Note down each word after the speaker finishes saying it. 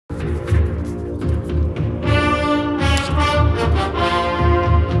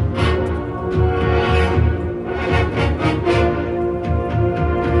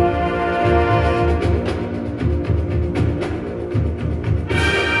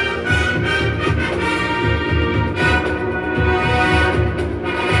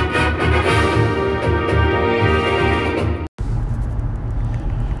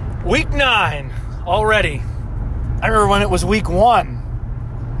already. I remember when it was week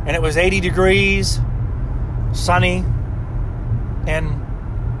 1 and it was 80 degrees, sunny,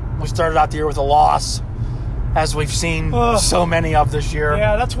 and we started out the year with a loss, as we've seen so many of this year.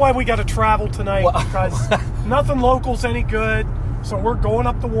 Yeah, that's why we got to travel tonight, because nothing local's any good. So we're going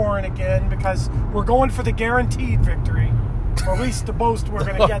up to Warren again because we're going for the guaranteed victory, or at least the most we're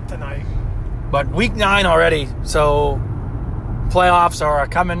going to get tonight. But week 9 already, so playoffs are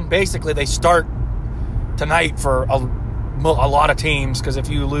coming. Basically, they start tonight for a lot of teams, because if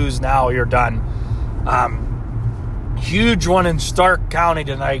you lose now, you're done. Huge one in Stark County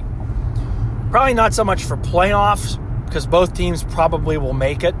tonight. Probably not so much for playoffs, because both teams probably will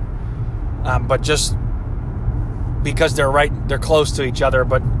make it, but just because they're close to each other.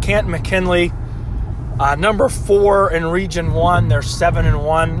 But Canton McKinley, number 4 in Region 1, they're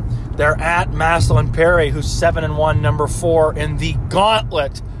 7-1. They're at Massillon Perry, who's 7-1, number 4 in the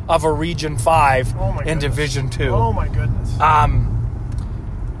gauntlet of a Region 5 in Division 2. Oh my goodness.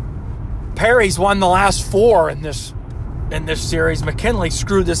 Perry's won the last 4 in this series. McKinley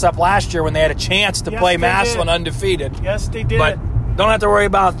screwed this up last year when they had a chance to play Massillon undefeated. Yes, they did. But don't have to worry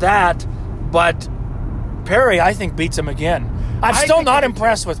about that. But Perry, I think, beats him again. I'm still not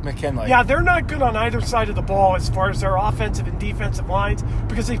impressed with McKinley. Yeah, they're not good on either side of the ball as far as their offensive and defensive lines,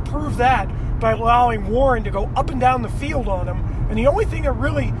 because they proved that by allowing Warren to go up and down the field on them. And the only thing that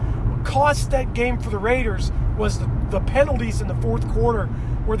really cost that game for the Raiders was the penalties in the fourth quarter,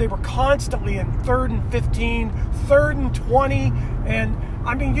 where they were constantly in 3rd and 15, 3rd and 20, and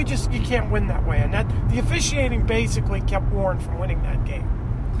I mean, you can't win that way. And that the officiating basically kept Warren from winning that game.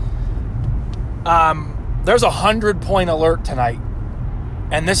 There's a 100-point alert tonight,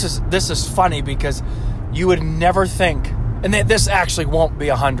 and this is funny because you would never think, and this actually won't be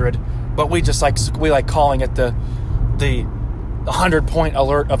 100, but we like calling it the 100-point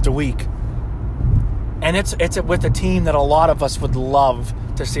alert of the week, and it's with a team that a lot of us would love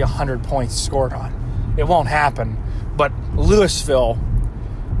to see 100 points scored on. It won't happen, but Louisville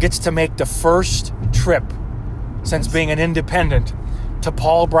gets to make the first trip since being an independent to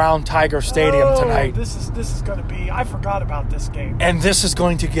Paul Brown Tiger Stadium tonight. This is going to be, I forgot about this game. And this is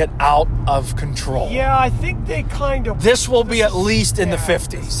going to get out of control. Yeah, I think they kind of... This will be at least in the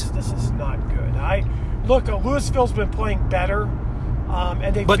 50s. This is not good. Louisville's been playing better.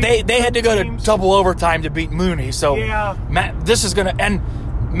 And they had to go to double overtime to beat Mooney. So yeah. This is going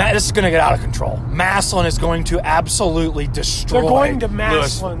to get out of control. Massillon is going to absolutely destroy. They're going to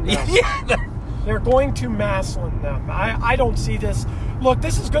Massillon. Yeah. They're going to Massillon them. I don't see this. Look,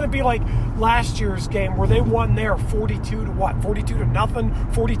 this is going to be like last year's game where they won there 42 to what? 42 to nothing,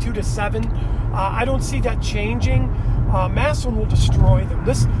 42 to 7. I don't see that changing. Massillon will destroy them.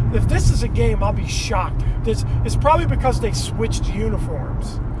 If this is a game, I'll be shocked. It's probably because they switched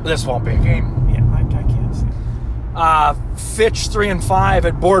uniforms. This won't be a game. Yeah, I can't see it. Fitch 3-5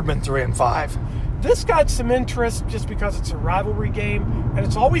 at Boardman 3-5. This got some interest just because it's a rivalry game, and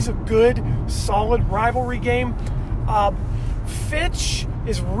it's always a good, solid rivalry game. Fitch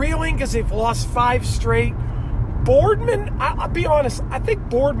is reeling because they've lost 5 straight. Boardman, I'll be honest, I think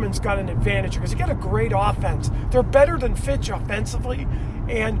Boardman's got an advantage because they got a great offense. They're better than Fitch offensively,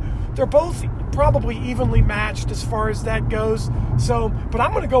 and they're both probably evenly matched as far as that goes. But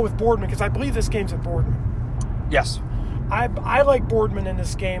I'm going to go with Boardman because I believe this game's at Boardman. Yes. I like Boardman in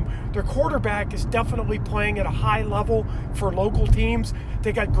this game. Their quarterback is definitely playing at a high level for local teams.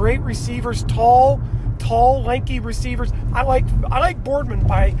 They got great receivers, tall, lanky receivers. I like Boardman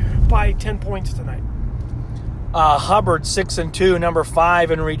by 10 points tonight. Hubbard 6-2, number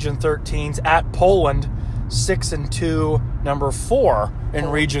 5 in Region 13's at Poland 6-2, number 4 in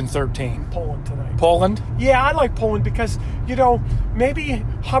Region 13. Poland tonight. Poland? Yeah, I like Poland because maybe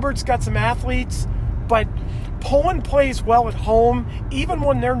Hubbard's got some athletes, but Poland plays well at home, even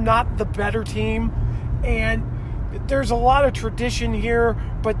when they're not the better team. And there's a lot of tradition here,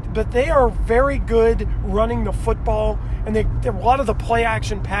 but they are very good running the football. And a lot of the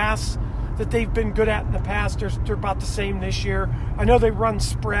play-action pass that they've been good at in the past, they're about the same this year. I know they run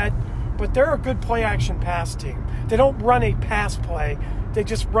spread, but they're a good play-action pass team. They don't run a pass play. They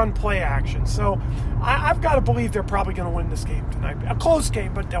just run play action. So I've got to believe they're probably going to win this game tonight. A close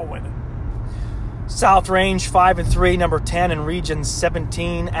game, but they'll win it. South Range 5-3, number 10 in Region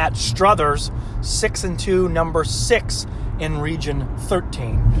 17 at Struthers 6-2, number 6 in Region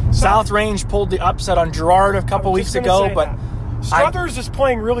 13. South Range pulled the upset on Girard a couple weeks ago, but Struthers is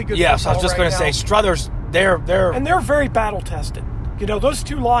playing really good. Yes, I was just going to say Struthers. They're very battle tested. Those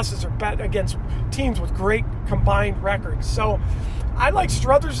 2 losses are against teams with great combined records. So I like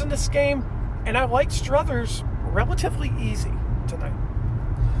Struthers in this game, and I like Struthers relatively easy tonight.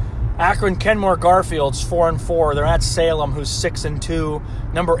 Akron Kenmore Garfield's 4-4. They're at Salem, who's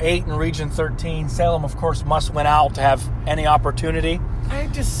 6-2, number 8 in Region 13. Salem, of course, must win out to have any opportunity.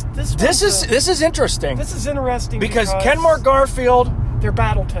 This is interesting. This is interesting because Kenmore Garfield, they're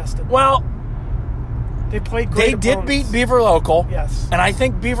battle tested. Well, they played great. They did beat Beaver Local. Yes, and I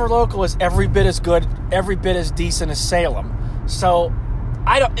think Beaver Local is every bit as good, every bit as decent as Salem. So,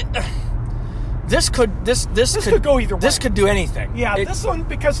 I don't. This could go either way. This could do anything. Yeah, this one,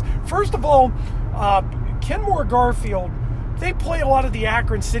 because first of all, Kenmore Garfield, they play a lot of the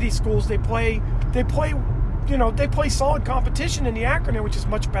Akron City schools. They play solid competition in the Akron, which is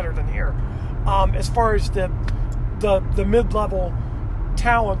much better than here. As far as the mid-level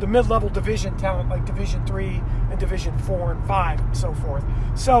talent, the mid-level division talent, like Division 3 and Division 4 and 5 and so forth.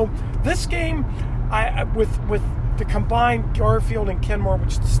 So this game, with the combined Garfield and Kenmore,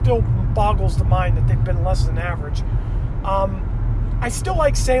 which still boggles the mind that they've been less than average. I still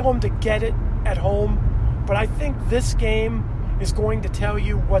like Salem to get it at home, but I think this game is going to tell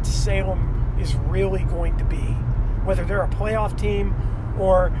you what Salem is really going to be. Whether they're a playoff team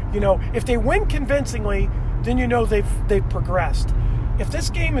or, if they win convincingly, then they've progressed. If this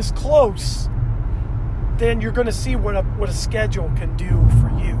game is close, then you're going to see what a schedule can do for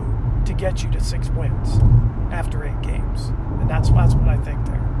you to get you to 6 wins after 8 games. And that's what I think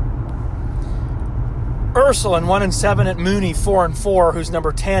there. Ursuline 1-7 at Mooney 4-4, who's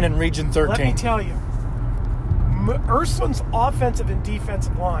number 10 in Region 13. Let me tell you, Ursuline's offensive and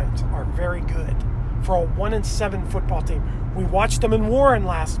defensive lines are very good for a 1-7 football team. We watched them in Warren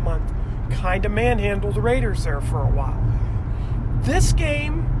last month, kind of manhandle the Raiders there for a while. This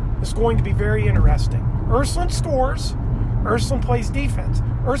game is going to be very interesting. Ursuline scores. Ursuline plays defense.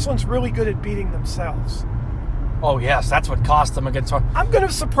 Ursuline's really good at beating themselves. Oh, yes, that's what cost them against... I'm going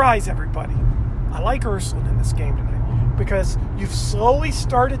to surprise everybody. I like Ursuline in this game tonight because you've slowly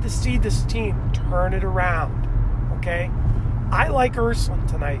started to see this team turn it around, okay? I like Ursuline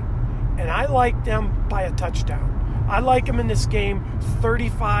tonight, and I like them by a touchdown. I like them in this game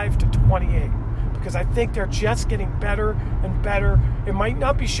 35-28 because I think they're just getting better and better. It might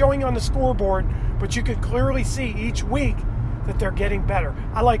not be showing on the scoreboard, but you could clearly see each week that they're getting better.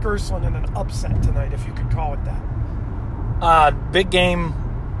 I like Ursuline in an upset tonight, if you could call it that. Big game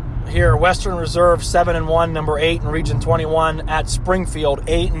here. Western Reserve 7-1, number 8 in Region 21 at Springfield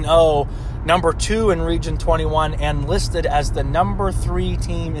 8-0, number 2 in Region 21, and listed as the number 3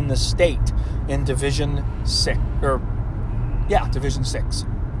 team in the state in Division 6. Division 6.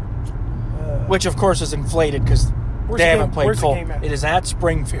 Which, of course, is inflated because they haven't played full. It is at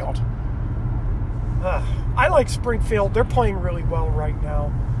Springfield. I like Springfield. They're playing really well right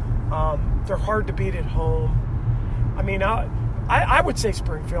now. They're hard to beat at home. I mean, I would say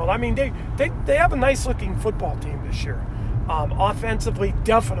Springfield. I mean, they have a nice-looking football team this year. Offensively,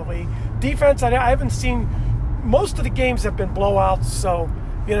 definitely. Defense, I haven't seen. Most of the games have been blowouts, so,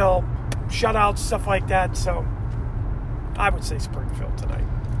 shutouts, stuff like that. So I would say Springfield tonight.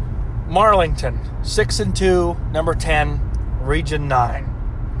 Marlington, 6-2, number 10, Region 9.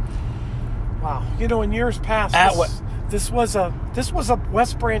 Wow. In years past, this was a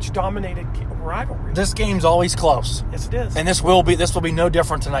West Branch dominated rivalry. This game's always close. Yes, it is. And this will be no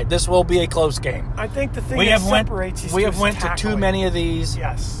different tonight. This will be a close game. I think the thing that separates these two is tackling. We have went to too many of these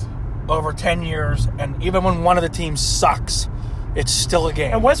over 10 years, and even when one of the teams sucks, it's still a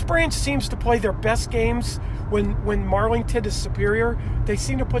game. And West Branch seems to play their best games when Marlington is superior. They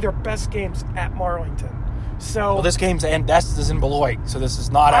seem to play their best games at Marlington. So this game's this is in Beloit, so this is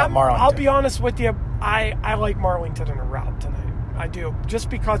not at Marlington. I'll be honest with you. I like Marlington in a rout tonight. I do,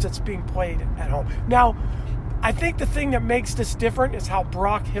 just because it's being played at home. Now, I think the thing that makes this different is how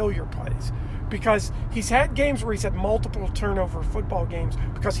Brock Hillier plays, because he's had games where he's had multiple turnover football games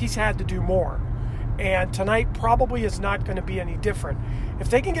because he's had to do more. And tonight probably is not going to be any different. If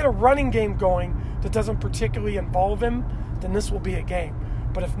they can get a running game going that doesn't particularly involve him, then this will be a game.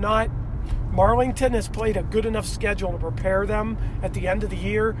 But if not, Marlington has played a good enough schedule to prepare them at the end of the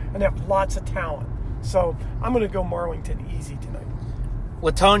year and have lots of talent. So I'm going to go Marlington easy tonight.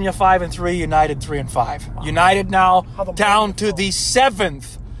 Latonia 5-3, United 3-5. Wow. United now down to the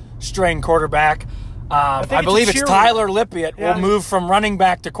 7th string quarterback. I believe it's Tyler Lippiett will move from running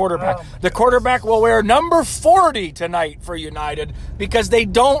back to quarterback. The quarterback will wear number 40 tonight for United because they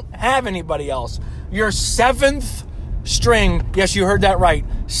don't have anybody else. Your 7th string, yes, you heard that right,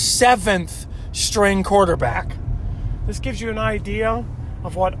 7th string quarterback. This gives you an idea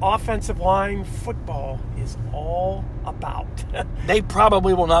of what offensive line football is all about. They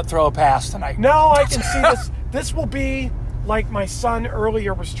probably will not throw a pass tonight. No, I can see this. This will be like my son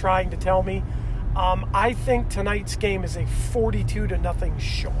earlier was trying to tell me. I think tonight's game is a 42-0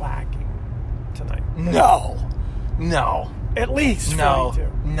 shellacking tonight. No. At least 42.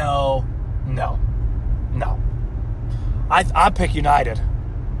 No. I pick United.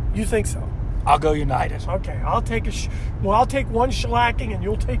 You think so? I'll go United. Okay, I'll take I'll take one shellacking and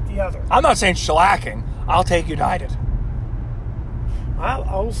you'll take the other. I'm not saying shellacking. I'll take United.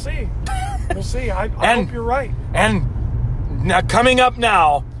 We'll see. We'll see. I hope you're right. And now, coming up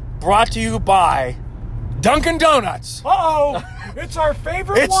now, brought to you by Dunkin' Donuts. Uh-oh. It's our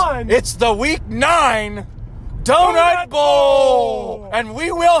favorite one. It's the Week 9 Donut Bowl. And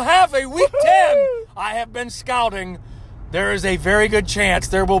we will have a Week 10. I have been scouting. There is a very good chance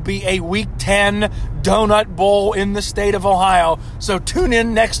there will be a Week 10 Donut Bowl in the state of Ohio. So tune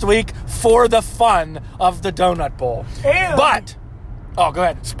in next week for the fun of the Donut Bowl. Go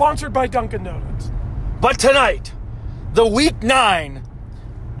ahead. Sponsored by Dunkin' Donuts. But tonight, the Week 9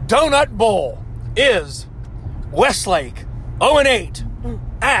 Donut Bowl is Westlake 0-8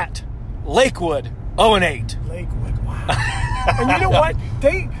 at Lakewood 0-8. Lakewood, wow. And you know what?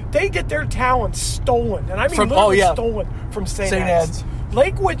 They get their talent stolen, and I mean stolen from St. Ed's.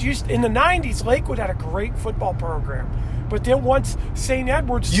 Lakewood in the 90s, Lakewood had a great football program. But then once St.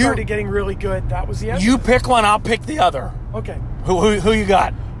 Edward's started getting really good, that was the end. You pick one, I'll pick the other. Okay. Who you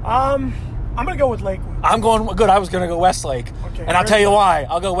got? I'm going to go with Lakewood. I'm going good. I was going to go Westlake. Okay. And I'll tell you why.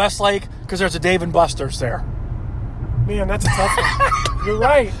 I'll go Westlake because there's a Dave & Buster's there. Man, that's a tough one. You're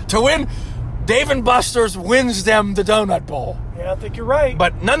right. To win, Dave & Buster's wins them the Donut Bowl. Yeah, I think you're right.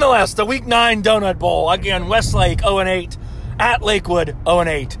 But nonetheless, the Week 9 Donut Bowl, again, Westlake 0-8 at Lakewood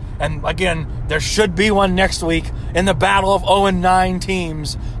 0-8. And again, there should be one next week in the battle of 0-9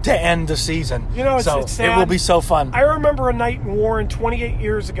 teams to end the season. You know, it's sad. It will be so fun. I remember a night in Warren 28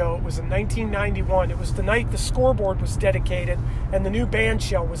 years ago. It was in 1991. It was the night the scoreboard was dedicated and the new band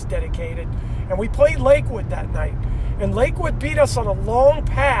shell was dedicated. And we played Lakewood that night. And Lakewood beat us on a long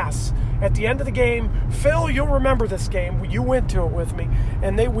pass at the end of the game. Phil, you'll remember this game. You went to it with me.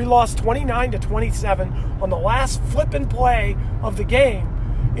 And we lost 29-27 on the last flipping play of the game.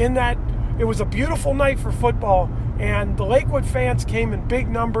 In that, it was a beautiful night for football, and the Lakewood fans came in big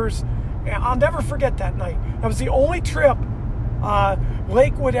numbers. And I'll never forget that night. That was the only trip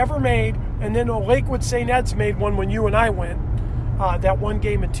Lakewood ever made, and then Lakewood St. Ed's made one when you and I went. That one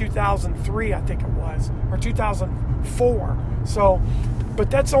game in 2003, I think it was, or 2004. So, but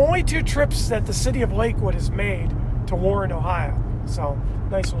that's the only two trips that the city of Lakewood has made to Warren, Ohio. So,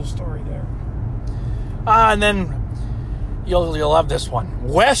 nice little story there. And then you'll love this one.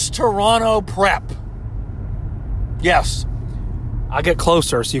 West Toronto Prep. Yes. I'll get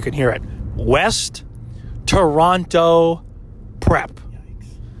closer so you can hear it. West Toronto Prep.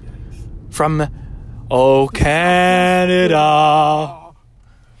 Yikes. From Canada.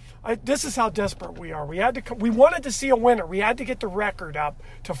 This is how desperate we are. We wanted to see a winner. We had to get the record up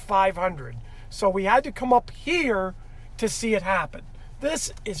to 500. So we had to come up here to see it happen.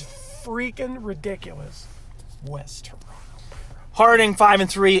 This is freaking ridiculous. West Toronto. Harding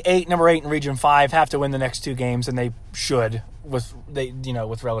 5-3, number 8 in Region 5, have to win the next two games, and they should with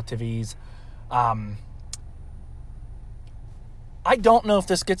relative ease. I don't know if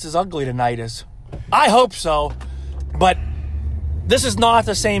this gets as ugly tonight as I hope so, but this is not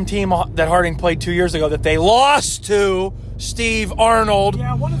the same team that Harding played 2 years ago that they lost to. Steve Arnold.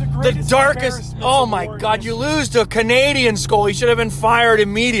 Yeah, one of the greatest. The darkest. Oh my God! You lose to a Canadian school. He should have been fired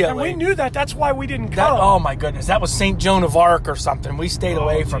immediately. And we knew that. That's why we didn't come. Oh my goodness! That was St. Joan of Arc or something. We stayed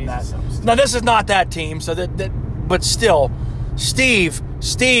away from that. Now this is not that team. So but still, Steve,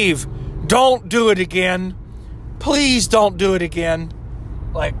 don't do it again. Please don't do it again.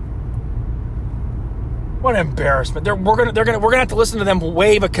 Like, what an embarrassment! We're gonna have to listen to them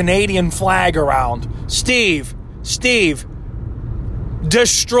wave a Canadian flag around. Steve.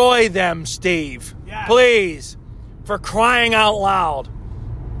 Destroy them, Steve. Yes. Please. For crying out loud.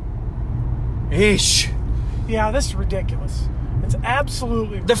 Eesh. Yeah, this is ridiculous. It's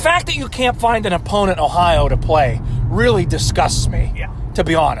absolutely ridiculous. The fact that you can't find an opponent in Ohio to play really disgusts me. Yeah. To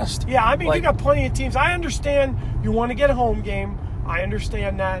be honest. Yeah, I mean, you got plenty of teams. I understand you want to get a home game. I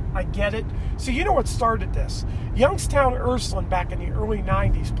understand that. I get it. So you know what started this? Youngstown Ursuline back in the early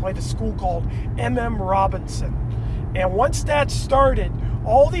 90s played a school called M.M. Robinson. And once that started,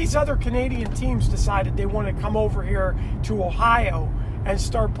 all these other Canadian teams decided they want to come over here to Ohio and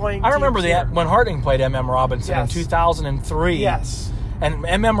start playing. I remember that when Harding played M.M. Robinson in 2003. Yes. And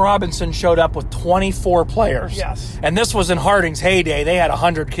M.M. Robinson showed up with 24 players. Yes. And this was in Harding's heyday. They had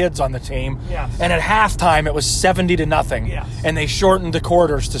 100 kids on the team. Yes. And at halftime, it was 70-0. Yes. And they shortened the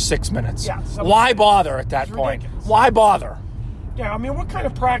quarters to 6 minutes. Yeah, Why bother at that point? Ridiculous. Why bother? Yeah, I mean, what kind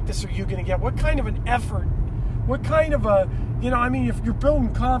of practice are you going to get? What kind of an effort? What kind of a, I mean, if you're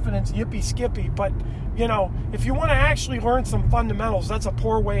building confidence, yippee skippy, but, if you want to actually learn some fundamentals, that's a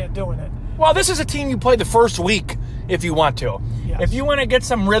poor way of doing it. Well, this is a team you play the first week if you want to. Yes. If you want to get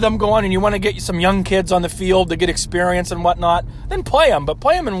some rhythm going and you want to get some young kids on the field to get experience and whatnot, then play them. But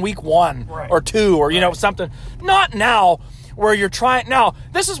play them in week 1 or 2 or, something. Not now where you're trying. Now,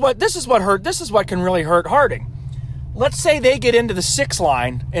 this is what hurt. This is what can really hurt Harding. Let's say they get into the 6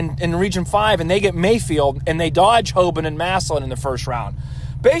 line in Region 5 and they get Mayfield and they dodge Hoban and Massillon in the first round.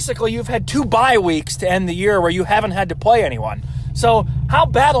 Basically, you've had 2 bye weeks to end the year where you haven't had to play anyone. So how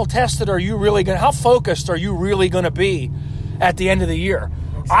battle-tested are you really going to – how focused are you really going to be at the end of the year?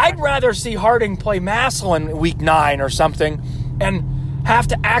 Exactly. I'd rather see Harding play Massillon week 9 or something and have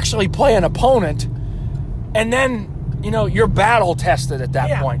to actually play an opponent and then, you're battle-tested at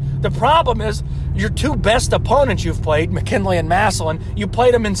that point. The problem is your 2 best opponents you've played, McKinley and Massillon, you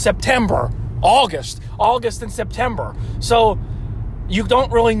played them in September, August and September. So – you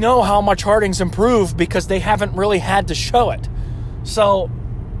don't really know how much Harding's improved because they haven't really had to show it. So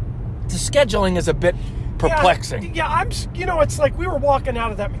the scheduling is a bit perplexing. Yeah, it's like we were walking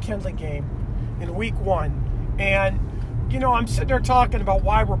out of that McKinley game in week 1, and, I'm sitting there talking about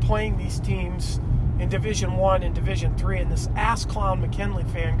why we're playing these teams in Division 1 and Division 3, and this ass-clown McKinley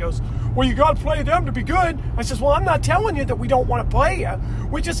fan goes, well, you got to play them to be good. I says, well, I'm not telling you that we don't want to play you.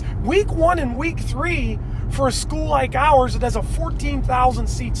 We just, week 1 and week 3, for a school like ours that has a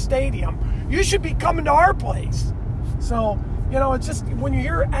 14,000-seat stadium, you should be coming to our place. So, it's just, when you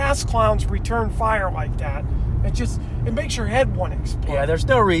hear ass clowns return fire like that, it makes your head want to explode. Yeah, there's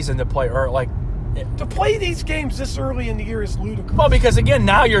no reason to play, to play these games this early in the year is ludicrous. Well, because again,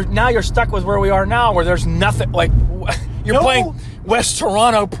 now you're stuck with where we are now, where there's nothing, you're playing West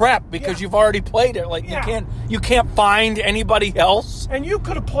Toronto Prep because you've already played it. You can't find anybody else. And you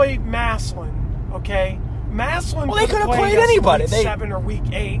could have played Massillon, okay? Massillon. Well, they could have played anybody. Week 7 or week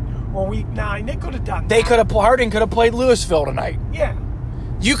 8 or week 9. They could have done. Harding could have played Louisville tonight. Yeah.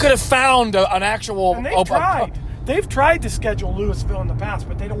 You could have found an actual. And they've tried. They've tried to schedule Louisville in the past,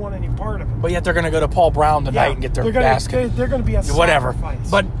 but they don't want any part of it. But yet they're going to go to Paul Brown tonight and get their basket. They're going to be a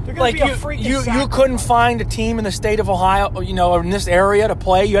sacrifice. But you couldn't find a team in the state of Ohio, in this area to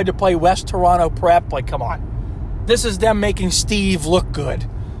play. You had to play West Toronto Prep. Come on. This is them making Steve look good,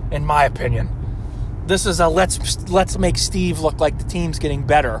 in my opinion. This is a let's make Steve look like the team's getting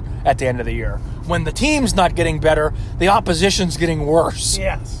better at the end of the year. When the team's not getting better, the opposition's getting worse.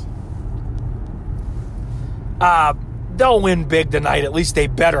 Yes. They'll win big tonight. At least they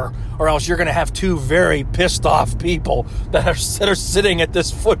better, or else you're going to have 2 very pissed off people that are sitting at this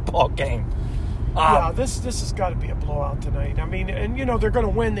football game. This has got to be a blowout tonight. I mean, and they're going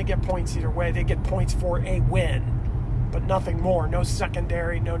to win. They get points either way. They get points for a win, but nothing more. No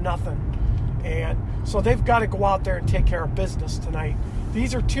secondary, no nothing. And so they've got to go out there and take care of business tonight.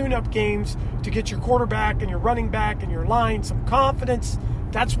 These are tune-up games to get your quarterback and your running back and your line some confidence.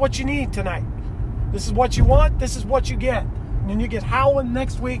 That's what you need tonight. This is what you want. This is what you get. And then you get Howland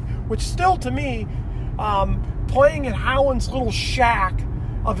next week, which still, to me, playing at Howland's little shack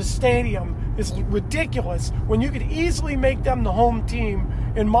of a stadium is ridiculous when you could easily make them the home team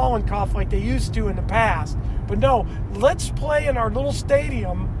in Mollenkopf like they used to in the past. But no, let's play in our little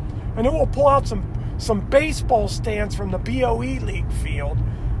stadium, and then we'll pull out some baseball stands from the BOE League field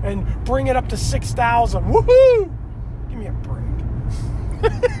and bring it up to 6,000. Woohoo! Give me a break.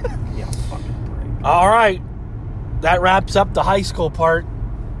 Yeah, fucking break. All right. That wraps up the high school part.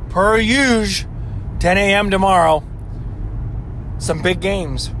 Per usual, 10 a.m. tomorrow. Some big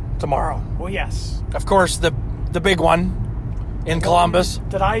games tomorrow. Well, yes. Of course, the big one in Columbus.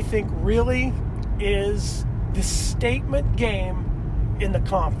 That I think really is the statement game in the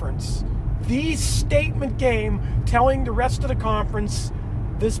conference. The statement game telling the rest of the conference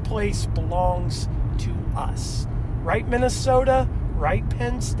this place belongs to us. Right, Minnesota? Right,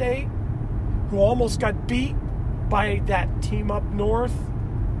 Penn State? Who almost got beat by that team up north?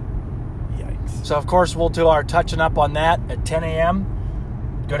 Yikes. So, of course, we'll do our touching up on that at 10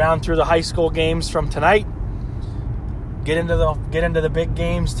 a.m. Go down through the high school games from tonight. Get into the big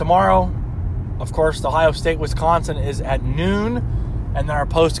games tomorrow. Of course, the Ohio State-Wisconsin is at noon. And then our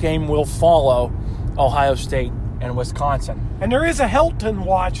post-game will follow Ohio State and Wisconsin. And there is a Helton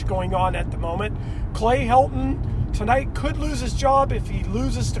watch going on at the moment. Clay Helton tonight could lose his job if he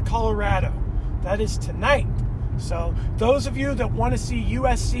loses to Colorado. That is tonight. So those of you that want to see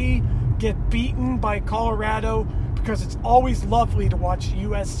USC get beaten by Colorado, because it's always lovely to watch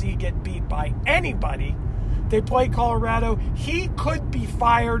USC get beat by anybody, they play Colorado. He could be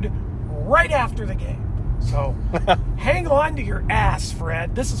fired right after the game. So hang on to your ass,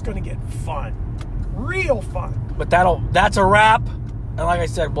 Fred. This is going to get fun. Real fun. But that's a wrap. And like I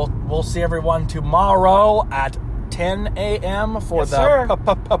said, we'll see everyone tomorrow at 10 a.m. for the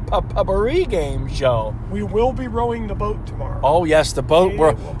Pubbery Game Show. We will be rowing the boat tomorrow. Oh yes, the boat.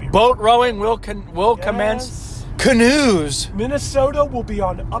 Boat rowing will commence. Canoes. Minnesota will be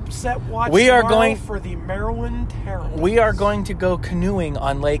on upset watch. We are going for the Maryland Terrapins. We are going to go canoeing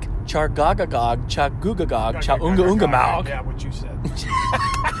on Lake Chargagagog, Chagugagog, Chaunga-Unga-Maug. Yeah, what you said. Give me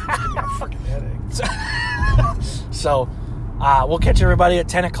a fucking headache. So, we'll catch everybody at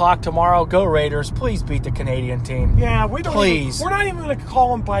 10 o'clock tomorrow. Go Raiders. Please beat the Canadian team. Yeah, we don't. Please. We're not even going to call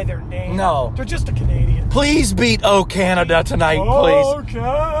them by their name. No. They're just a Canadian. Please beat Canada tonight, Oh, please.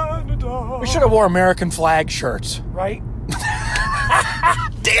 Canada. We should have wore American flag shirts. Right?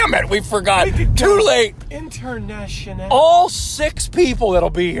 Damn it, we forgot. We could Too go late. International. All 6 people that'll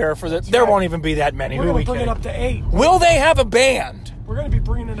be here for the. There right. won't even be that many. We're going to bring it up to 8. Will they have a band? We're going to be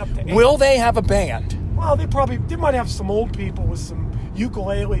bringing it up to 8. Will they have a band? Well, they might have some old people with some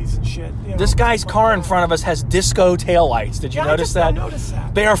ukuleles and shit. You know, This guy's car in front of us has disco taillights. Did you notice that? I noticed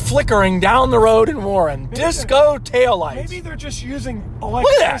that. They are flickering down the road in Warren. Disco taillights. Maybe they're just using Look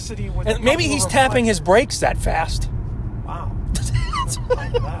at electricity that. with And maybe he's tapping his brakes that fast. Wow.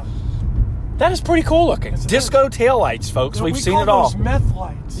 That is pretty cool looking. Yes, Disco taillights, folks. We've seen it all. We call those meth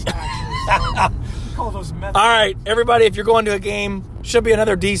lights, actually. We call those meth All right, everybody, if you're going to a game, should be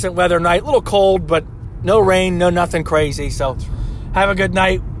another decent weather night. A little cold, but no rain, no nothing crazy. So have a good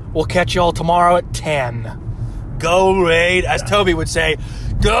night. We'll catch you all tomorrow at 10. Go Raid, as Toby would say,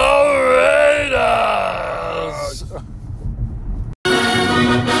 Go Raiders!